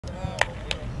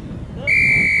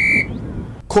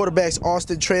Quarterbacks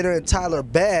Austin Trainer and Tyler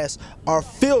Bass are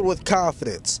filled with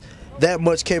confidence. That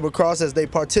much came across as they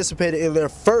participated in their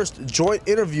first joint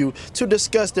interview to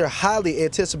discuss their highly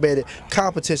anticipated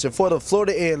competition for the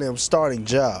Florida A&M starting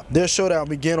job. Their showdown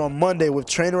began on Monday with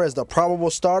Trainer as the probable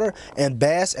starter and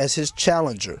Bass as his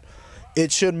challenger.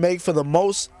 It should make for the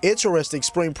most interesting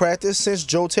spring practice since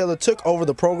Joe Taylor took over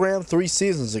the program 3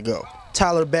 seasons ago.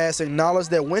 Tyler Bass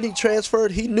acknowledged that when he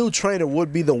transferred, he knew Trainer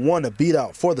would be the one to beat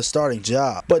out for the starting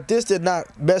job. But this did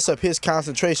not mess up his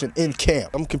concentration in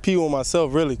camp. I'm competing with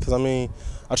myself, really, because,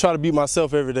 I try to beat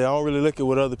myself every day. I don't really look at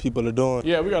what other people are doing.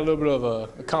 Yeah, we got a little bit of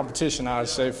a competition, I'd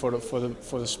say, for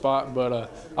the spot.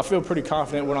 But I feel pretty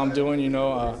confident what I'm doing.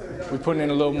 We're putting in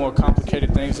a little more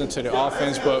complicated things into the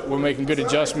offense, but we're making good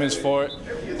adjustments for it.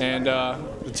 And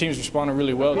the team's responding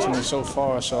really well to me so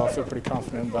far, so I feel pretty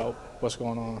confident about what's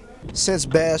going on. Since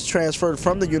Bass transferred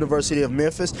from the University of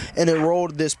Memphis and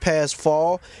enrolled this past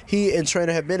fall, he and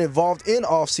Trainer have been involved in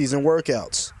off-season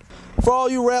workouts. For all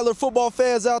you Rattler football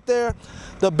fans out there,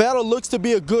 the battle looks to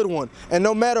be a good one, and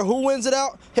no matter who wins it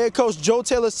out, head coach Joe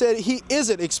Taylor said he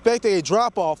isn't expecting a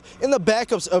drop-off in the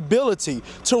backup's ability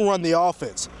to run the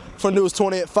offense. For News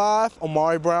 20 at 5,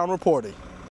 Omari Brown reporting.